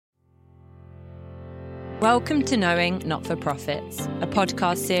Welcome to Knowing Not-for-Profits, a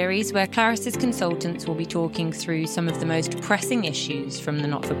podcast series where Claris's consultants will be talking through some of the most pressing issues from the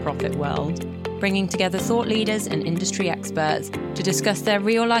not-for-profit world, bringing together thought leaders and industry experts to discuss their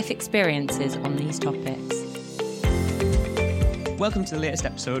real-life experiences on these topics. Welcome to the latest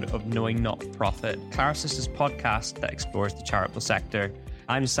episode of Knowing Not-for-Profit, Claris's podcast that explores the charitable sector.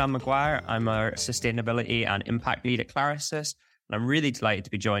 I'm Sam Maguire. I'm a sustainability and impact lead at Claris's. I'm really delighted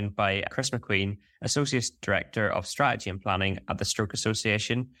to be joined by Chris McQueen, Associate Director of Strategy and Planning at the Stroke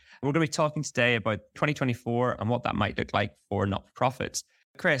Association. And we're going to be talking today about 2024 and what that might look like for not-for-profits.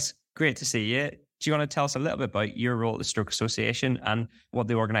 Chris, great to see you. Do you want to tell us a little bit about your role at the Stroke Association and what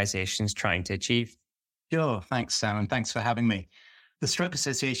the organisation is trying to achieve? Sure. Thanks, Sam, and thanks for having me. The Stroke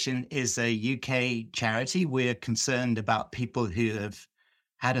Association is a UK charity. We're concerned about people who have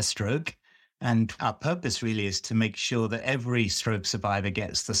had a stroke. And our purpose really is to make sure that every stroke survivor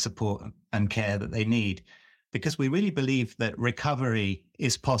gets the support and care that they need, because we really believe that recovery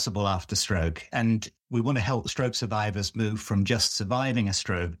is possible after stroke. And we want to help stroke survivors move from just surviving a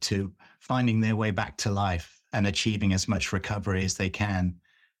stroke to finding their way back to life and achieving as much recovery as they can.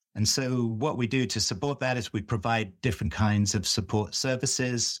 And so what we do to support that is we provide different kinds of support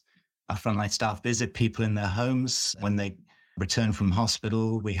services. Our frontline staff visit people in their homes when they return from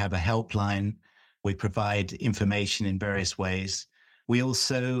hospital. We have a helpline. We provide information in various ways. We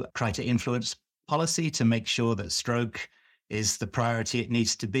also try to influence policy to make sure that stroke is the priority it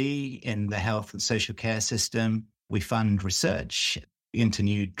needs to be in the health and social care system. We fund research into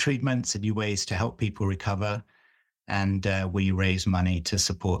new treatments and new ways to help people recover. And we raise money to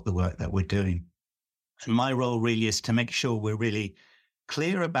support the work that we're doing. And my role really is to make sure we're really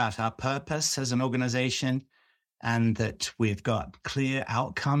clear about our purpose as an organization, and that we've got clear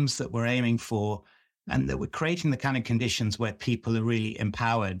outcomes that we're aiming for, and that we're creating the kind of conditions where people are really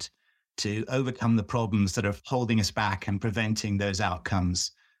empowered to overcome the problems that are holding us back and preventing those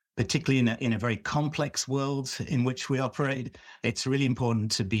outcomes. Particularly in a very complex world in which we operate, it's really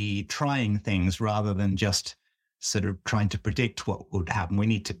important to be trying things rather than just sort of trying to predict what would happen. We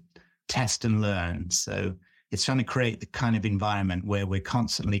need to test and learn. So it's trying to create the kind of environment where we're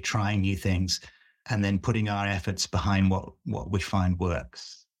constantly trying new things and then putting our efforts behind what we find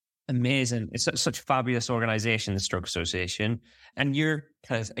works. Amazing. It's such a fabulous organisation, the Stroke Association. And your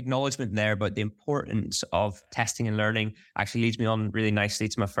kind of acknowledgement there about the importance of testing and learning actually leads me on really nicely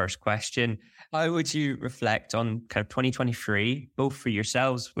to my first question. How would you reflect on kind of 2023, both for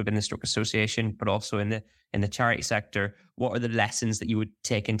yourselves within the Stroke Association, but also in the charity sector? What are the lessons that you would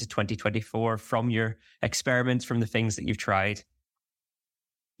take into 2024 from your experiments, from the things that you've tried?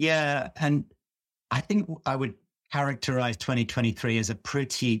 Yeah, and I think I would characterize 2023 as a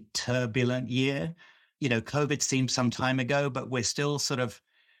pretty turbulent year. You know, COVID seemed some time ago, but we're still sort of,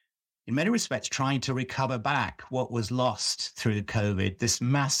 in many respects, trying to recover back what was lost through COVID, this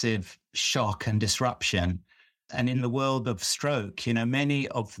massive shock and disruption. And in the world of stroke, you know, many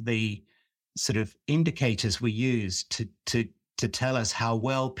of the sort of indicators we use to tell us how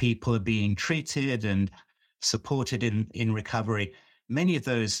well people are being treated and supported in recovery, many of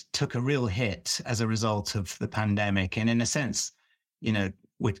those took a real hit as a result of the pandemic. And in a sense, you know,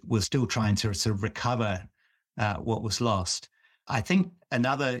 we're still trying to sort of recover what was lost. I think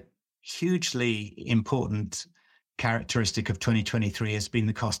another hugely important characteristic of 2023 has been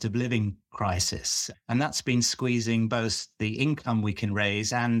the cost of living crisis. And that's been squeezing both the income we can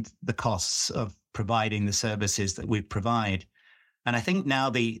raise and the costs of providing the services that we provide. And I think now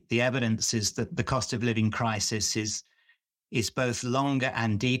the evidence is that the cost of living crisis is both longer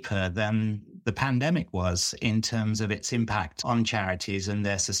and deeper than the pandemic was in terms of its impact on charities and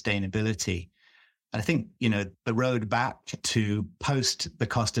their sustainability. I think, you know, the road back to post the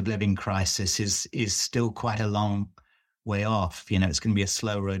cost of living crisis is still quite a long way off. You know, it's going to be a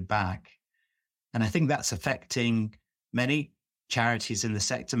slow road back. And I think that's affecting many charities in the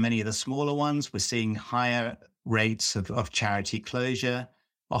sector, many of the smaller ones. We're seeing higher rates of charity closure,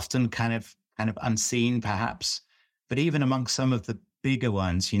 often kind of unseen perhaps. But even among some of the bigger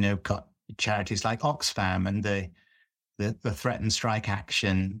ones, you know, got charities like Oxfam and the threat and strike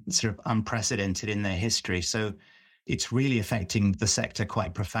action, sort of unprecedented in their history. So it's really affecting the sector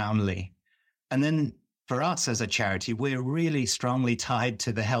quite profoundly. And then for us as a charity, we're really strongly tied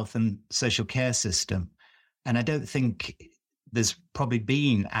to the health and social care system. And I don't think there's probably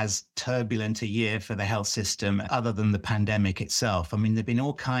been as turbulent a year for the health system other than the pandemic itself. I mean, there've been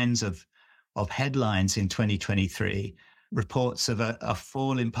all kinds of headlines in 2023, reports of a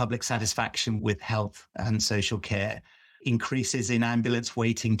fall in public satisfaction with health and social care, increases in ambulance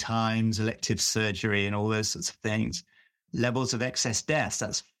waiting times, elective surgery, and all those sorts of things. levels of excess deaths.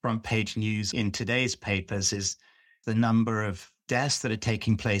 That's front page news in today's papers, is the number of deaths that are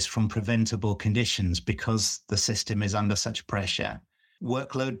taking place from preventable conditions because the system is under such pressure.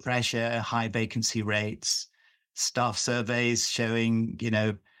 Workload pressure, high vacancy rates, staff surveys showing,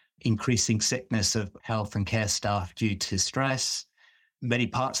 increasing sickness of health and care staff due to stress. Many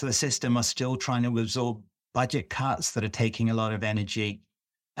parts of the system are still trying to absorb budget cuts that are taking a lot of energy.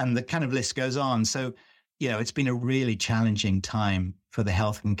 And the kind of list goes on. So, it's been a really challenging time for the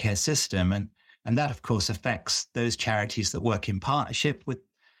health and care system. And that, of course, affects those charities that work in partnership with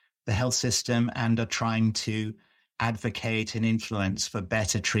the health system and are trying to advocate and influence for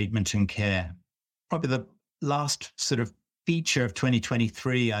better treatment and care. Probably the last sort of feature of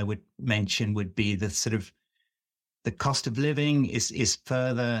 2023 I would mention would be the cost of living is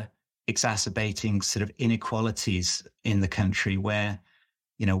further exacerbating sort of inequalities in the country where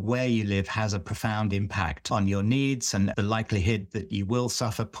you live has a profound impact on your needs and the likelihood that you will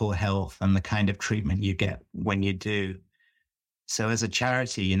suffer poor health and the kind of treatment you get when you do. So as a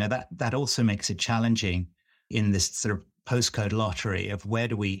charity, that also makes it challenging in this sort of postcode lottery of where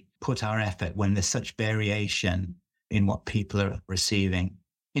do we put our effort when there's such variation in what people are receiving.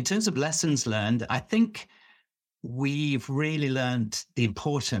 In terms of lessons learned, I think we've really learned the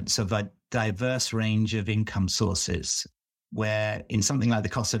importance of a diverse range of income sources, where in something like the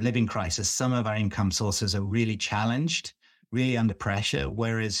cost of living crisis, some of our income sources are really challenged, really under pressure,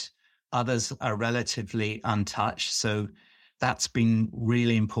 whereas others are relatively untouched. So that's been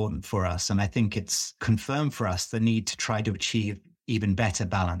really important for us. And I think it's confirmed for us the need to try to achieve even better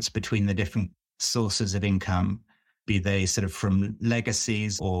balance between the different sources of income, be they sort of from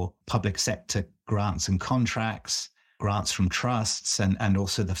legacies or public sector grants and contracts, grants from trusts, and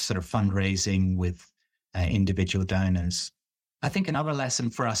also the sort of fundraising with individual donors. I think another lesson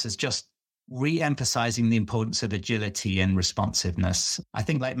for us is just re-emphasizing the importance of agility and responsiveness. I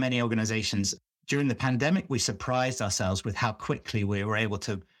think like many organizations, during the pandemic, we surprised ourselves with how quickly we were able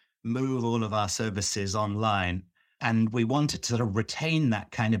to move all of our services online. And we wanted to sort of retain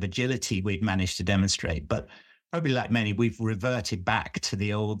that kind of agility we'd managed to demonstrate. But probably like many, we've reverted back to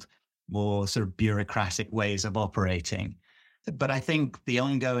the old, more sort of bureaucratic ways of operating. But I think the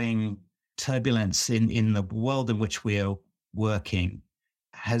ongoing turbulence in the world in which we are working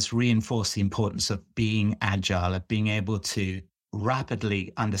has reinforced the importance of being agile, of being able to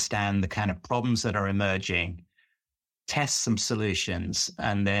rapidly understand the kind of problems that are emerging, test some solutions,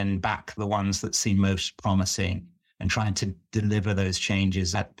 and then back the ones that seem most promising and trying to deliver those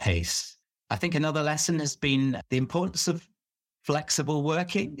changes at pace. I think another lesson has been the importance of flexible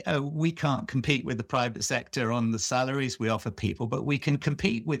working. We can't compete with the private sector on the salaries we offer people, but we can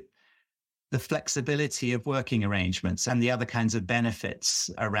compete with the flexibility of working arrangements and the other kinds of benefits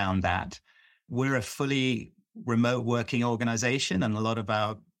around that. We're a fully remote working organization, and a lot of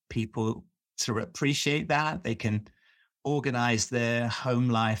our people sort of appreciate that. They can organize their home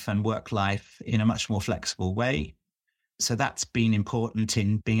life and work life in a much more flexible way. So that's been important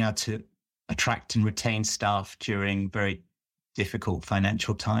in being able to attract and retain staff during very difficult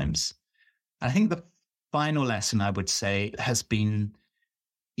financial times. I think the final lesson I would say has been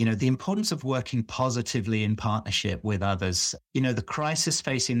the importance of working positively in partnership with others. The crisis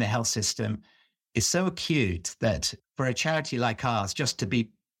facing the health system is so acute that for a charity like ours, just to be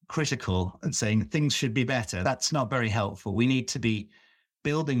critical and saying things should be better, that's not very helpful. We need to be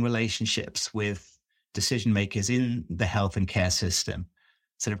building relationships with decision makers in the health and care system,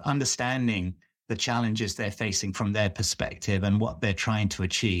 sort of understanding the challenges they're facing from their perspective and what they're trying to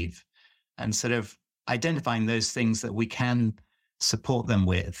achieve, and sort of identifying those things that we can support them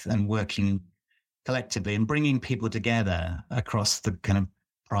with and working collectively and bringing people together across the kind of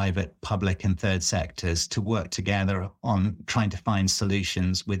private, public and third sectors to work together on trying to find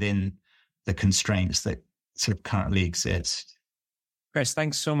solutions within the constraints that sort of currently exist. Chris,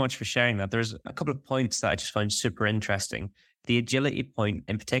 thanks so much for sharing that. There's a couple of points that I just found super interesting. The agility point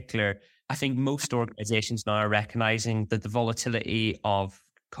in particular, I think most organizations now are recognizing that the volatility of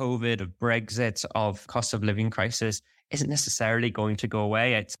COVID, of Brexit, of cost of living crisis isn't necessarily going to go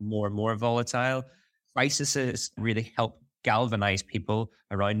away. It's more and more volatile. Crises really help galvanize people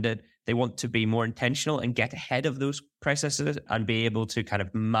around it. They want to be more intentional and get ahead of those crises and be able to kind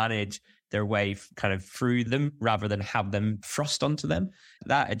of manage their way kind of through them rather than have them thrust onto them.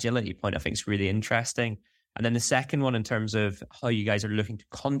 That agility point I think is really interesting. And then the second one in terms of how you guys are looking to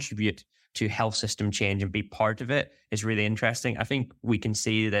contribute to health system change and be part of it is really interesting. I think we can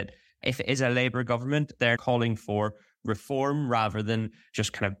see that if it is a Labour government, they're calling for reform rather than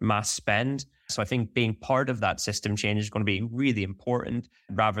just kind of mass spend. So I think being part of that system change is going to be really important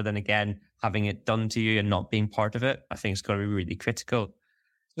rather than, again, having it done to you and not being part of it. I think it's going to be really critical.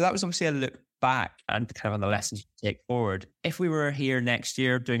 So that was obviously a look back and kind of on the lessons you take forward. If we were here next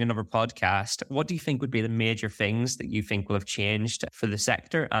year doing another podcast, what do you think would be the major things that you think will have changed for the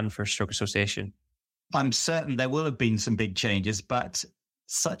sector and for Stroke Association? I'm certain there will have been some big changes, but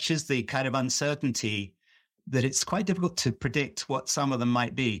such is the kind of uncertainty that it's quite difficult to predict what some of them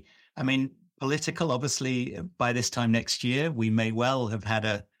might be. I mean, political, obviously, by this time next year, we may well have had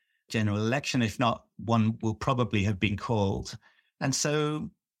a general election. If not, one will probably have been called. And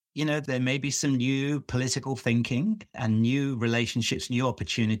so, there may be some new political thinking and new relationships, new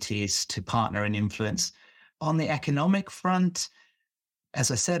opportunities to partner and influence. On the economic front,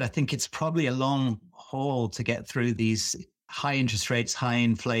 as I said, I think it's probably a long haul to get through these high interest rates, high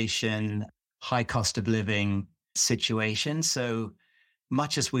inflation, high cost of living situations. So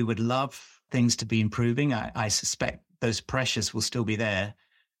much as we would love things to be improving, I suspect those pressures will still be there.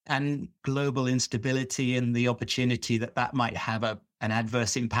 And global instability and the opportunity that might have an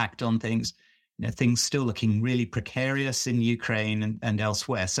adverse impact on things, things still looking really precarious in Ukraine and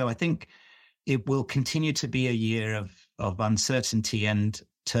elsewhere. So I think it will continue to be a year of uncertainty and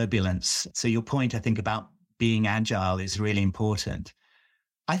turbulence. So your point, I think, about being agile is really important.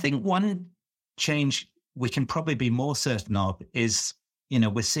 I think one change we can probably be more certain of is,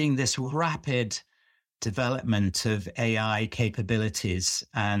 we're seeing this rapid development of AI capabilities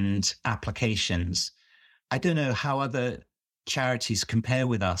and applications. I don't know how other charities compare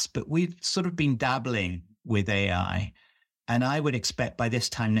with us, but we've sort of been dabbling with AI. And I would expect by this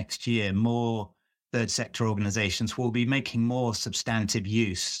time next year, more third sector organizations will be making more substantive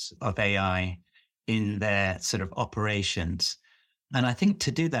use of AI in their sort of operations. And I think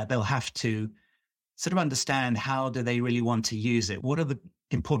to do that, they'll have to sort of understand how do they really want to use it? What are the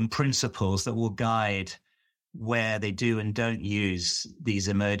important principles that will guide where they do and don't use these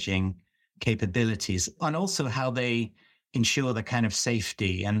emerging capabilities, and also how they ensure the kind of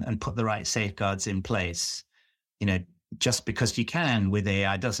safety and put the right safeguards in place. Just because you can with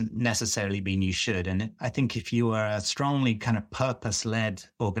AI doesn't necessarily mean you should. And I think if you are a strongly kind of purpose-led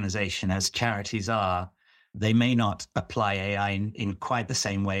organization, as charities are, they may not apply AI in quite the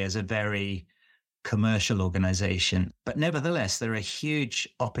same way as a very commercial organization. But nevertheless, there are huge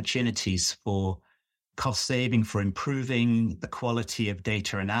opportunities for cost saving, for improving the quality of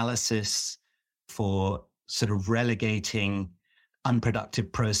data analysis, for sort of relegating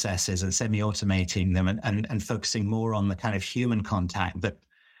unproductive processes and semi-automating them and focusing more on the kind of human contact that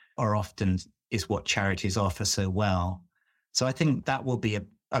are often is what charities offer so well. So I think that will be,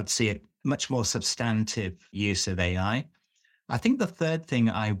 I'd see a much more substantive use of AI. I think the third thing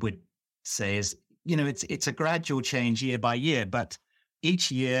I would say is, it's a gradual change year by year, but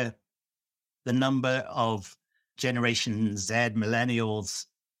each year the number of Generation Z millennials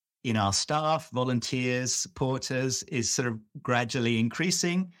in our staff, volunteers, supporters is sort of gradually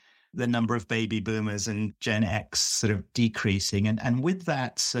increasing. The number of baby boomers and Gen X sort of decreasing. And with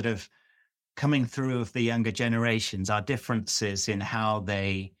that sort of coming through of the younger generations are differences in how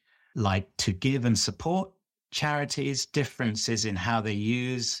they like to give and support charities, differences in how they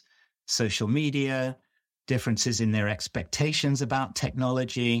use social media, differences in their expectations about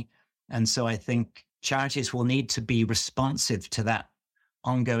technology. And so I think charities will need to be responsive to that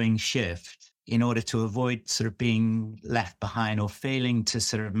ongoing shift in order to avoid sort of being left behind or failing to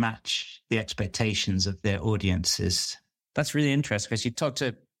sort of match the expectations of their audiences. That's really interesting because you talked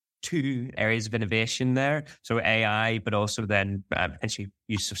to two areas of innovation there. So AI, but also then potentially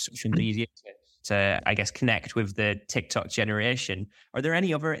use of social media to, I guess, connect with the TikTok generation. Are there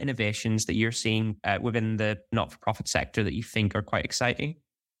any other innovations that you're seeing within the not-for-profit sector that you think are quite exciting?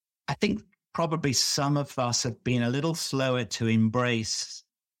 I think probably some of us have been a little slower to embrace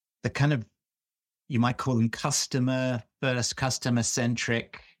the kind of, you might call them customer-first,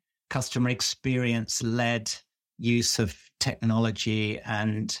 customer-centric, customer experience-led use of technology.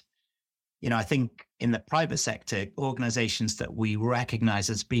 And, I think in the private sector, organizations that we recognize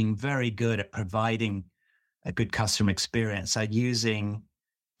as being very good at providing a good customer experience are using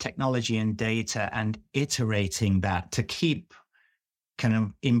technology and data and iterating that to keep kind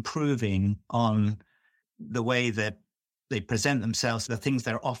of improving on the way that they present themselves. The things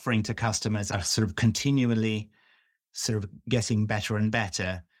they're offering to customers are sort of continually sort of getting better and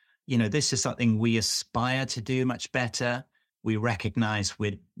better. This is something we aspire to do much better. We recognize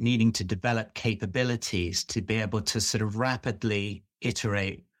we're needing to develop capabilities to be able to sort of rapidly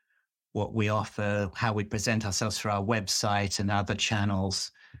iterate what we offer, how we present ourselves through our website and other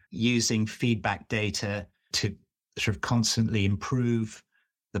channels, using feedback data to sort of constantly improve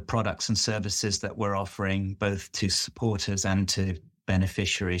the products and services that we're offering, both to supporters and to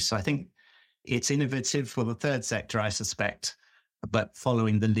beneficiaries. So I think it's innovative for the third sector, I suspect, but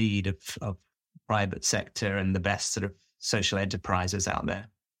following the lead of private sector and the best sort of social enterprises out there.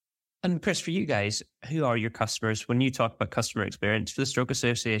 And Chris, for you guys, who are your customers? When you talk about customer experience for the Stroke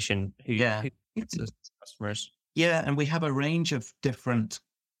Association, who those customers? Yeah, and we have a range of different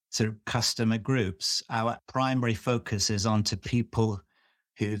sort of customer groups. Our primary focus is on to people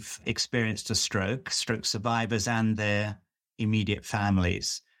who've experienced a stroke survivors and their immediate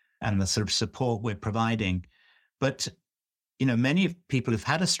families, and the sort of support we're providing. But, many people who've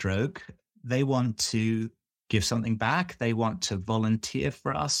had a stroke, they want to give something back. They want to volunteer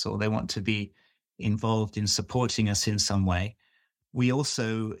for us, or they want to be involved in supporting us in some way. We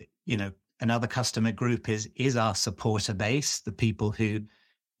also, another customer group is our supporter base, the people who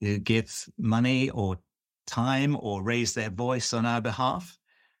give money or time or raise their voice on our behalf.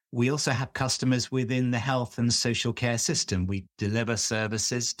 We also have customers within the health and social care system. We deliver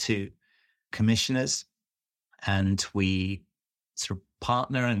services to commissioners, and we sort of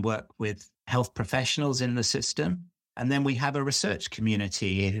partner and work with health professionals in the system. And then we have a research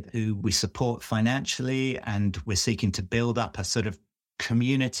community who we support financially, and we're seeking to build up a sort of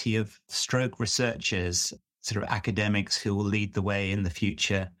community of stroke researchers, sort of academics who will lead the way in the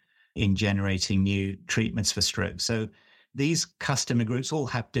future in generating new treatments for stroke. So these customer groups all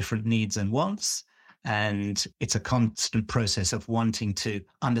have different needs and wants, and it's a constant process of wanting to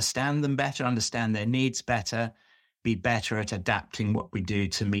understand them better, understand their needs better, be better at adapting what we do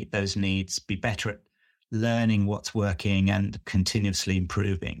to meet those needs, be better at learning what's working and continuously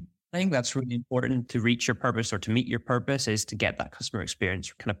improving. I think that's really important to reach your purpose or to meet your purpose, is to get that customer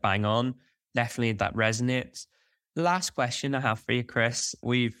experience kind of bang on. Definitely that resonates. The last question I have for you, Chris,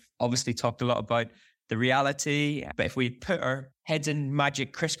 we've obviously talked a lot about the reality, but if we put our heads in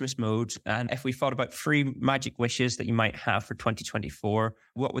magic Christmas mode, and if we thought about 3 magic wishes that you might have for 2024,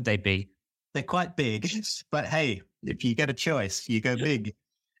 what would they be? They're quite big, but hey, if you get a choice, you go big.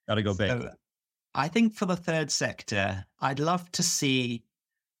 Got to go big. So I think for the third sector, I'd love to see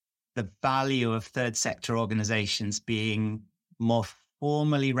the value of third sector organizations being more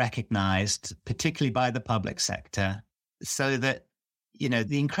formally recognized, particularly by the public sector, so that,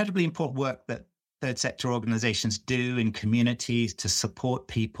 the incredibly important work that third sector organizations do in communities to support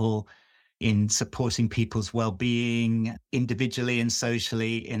people, in supporting people's well-being individually and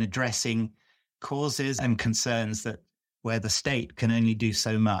socially, in addressing causes and concerns that where the state can only do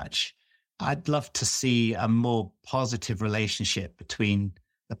so much. I'd love to see a more positive relationship between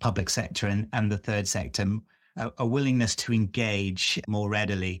the public sector and the third sector, a willingness to engage more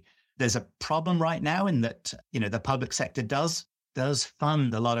readily. There's a problem right now in that, the public sector does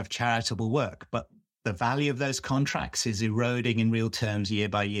fund a lot of charitable work, but the value of those contracts is eroding in real terms year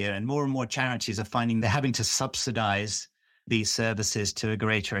by year. And more charities are finding they're having to subsidize these services to a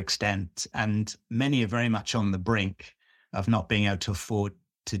greater extent. And many are very much on the brink of not being able to afford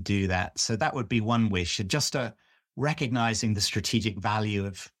to do that. So that would be one wish, just recognizing the strategic value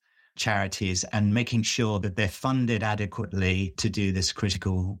of charities and making sure that they're funded adequately to do this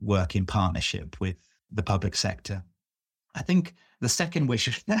critical work in partnership with the public sector. I think the second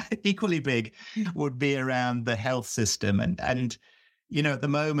wish, equally big, would be around the health system. And at the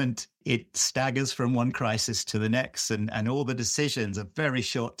moment, it staggers from one crisis to the next, and all the decisions are very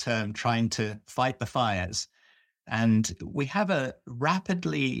short term, trying to fight the fires. And we have a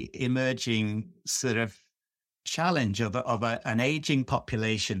rapidly emerging sort of challenge of an aging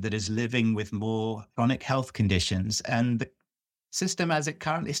population that is living with more chronic health conditions. And the system as it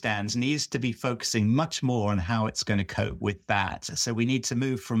currently stands needs to be focusing much more on how it's going to cope with that. So we need to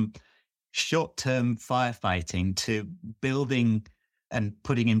move from short-term firefighting to building and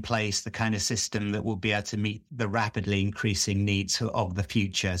putting in place the kind of system that will be able to meet the rapidly increasing needs of the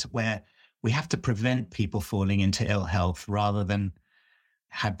future, where we have to prevent people falling into ill health rather than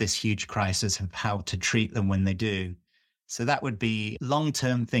have this huge crisis of how to treat them when they do. So that would be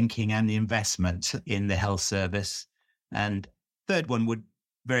long-term thinking and the investment in the health service. And third one would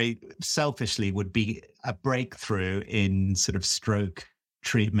very selfishly would be a breakthrough in sort of stroke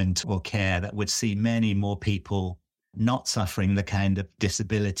treatment or care that would see many more people not suffering the kind of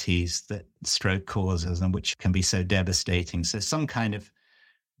disabilities that stroke causes and which can be so devastating. So some kind of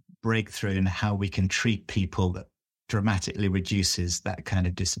breakthrough in how we can treat people that dramatically reduces that kind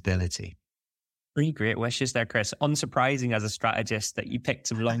of disability. Pretty great wishes there, Chris. Unsurprising as a strategist that you picked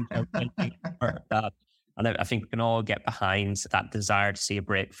some long-term thinking for that. And I think we can all get behind that desire to see a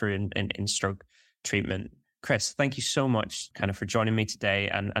breakthrough in stroke treatment. Chris, thank you so much for joining me today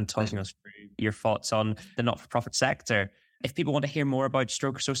and talking us through your thoughts on the not-for-profit sector. If people want to hear more about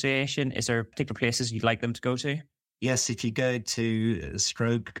Stroke Association, is there particular places you'd like them to go to? Yes, if you go to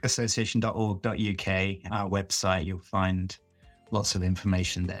strokeassociation.org.uk, our website, you'll find lots of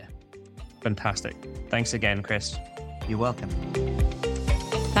information there. Fantastic. Thanks again, Chris. You're welcome.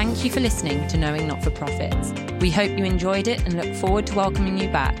 Thank you for listening to Knowing Not-for-Profits. We hope you enjoyed it and look forward to welcoming you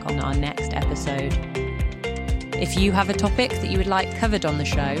back on our next episode. If you have a topic that you would like covered on the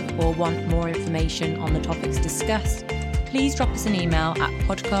show or want more information on the topics discussed, please drop us an email at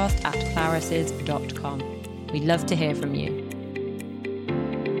podcast@clarises.com. We'd love to hear from you.